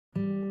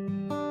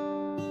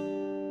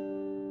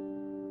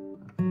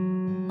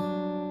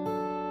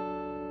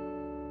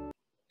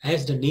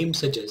As the name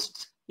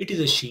suggests, it is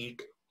a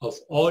sheet of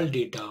all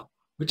data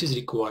which is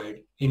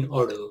required in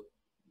order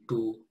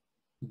to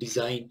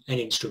design an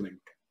instrument.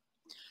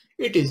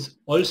 It is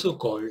also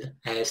called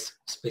as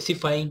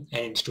specifying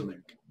an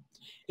instrument.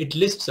 It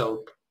lists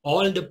out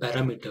all the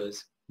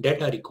parameters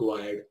that are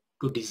required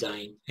to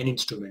design an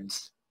instrument,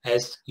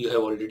 as you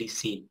have already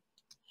seen.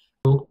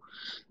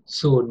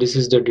 So this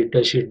is the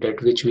datasheet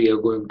that which we are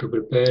going to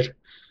prepare.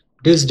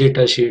 This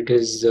datasheet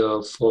is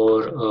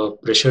for a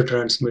pressure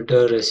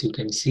transmitter, as you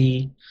can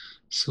see.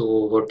 So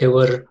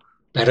whatever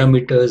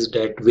parameters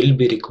that will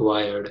be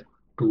required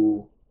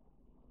to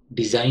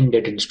design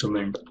that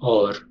instrument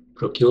or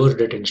procure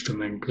that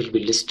instrument will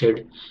be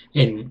listed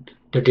in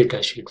the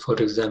datasheet. For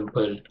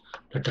example,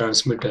 the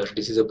transmitter,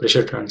 this is a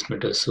pressure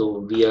transmitter, so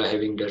we are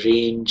having the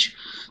range.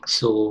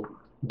 So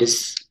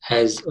this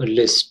has a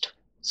list.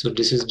 So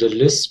this is the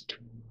list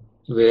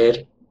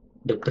where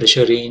the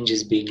pressure range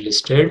is being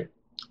listed.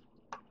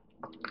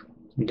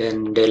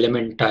 Then the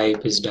element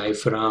type is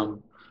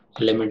diaphragm,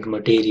 element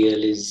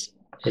material is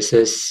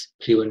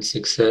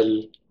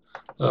SS316L,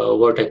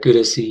 what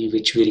accuracy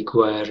which we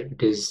require, it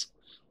is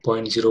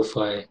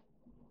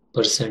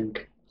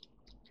 0.05%.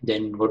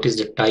 Then what is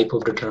the type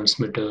of the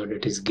transmitter,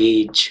 that is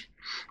gauge.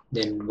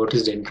 Then what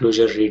is the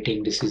enclosure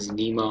rating, this is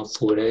NEMA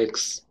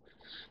 4x.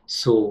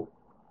 So,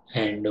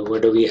 and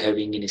what are we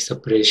having in a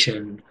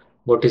separation,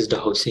 what is the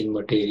housing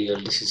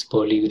material, this is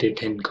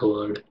polyurethane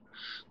covered.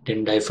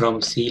 Then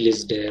diaphragm seal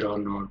is there or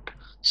not.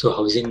 So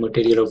housing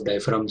material of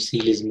diaphragm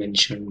seal is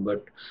mentioned,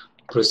 but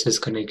process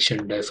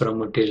connection, diaphragm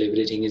material,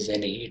 everything is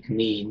NA. It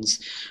means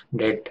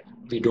that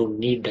we don't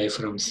need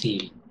diaphragm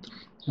seal.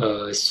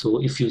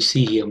 So if you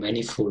see here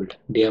manifold,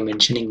 they are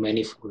mentioning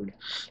manifold.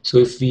 So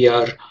if we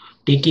are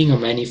taking a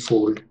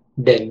manifold,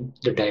 then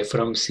the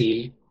diaphragm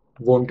seal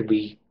won't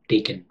be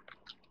taken.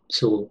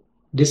 So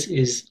this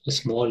is a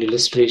small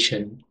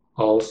illustration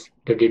of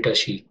the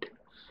datasheet.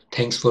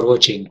 Thanks for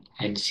watching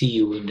and see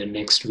you in the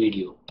next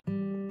video.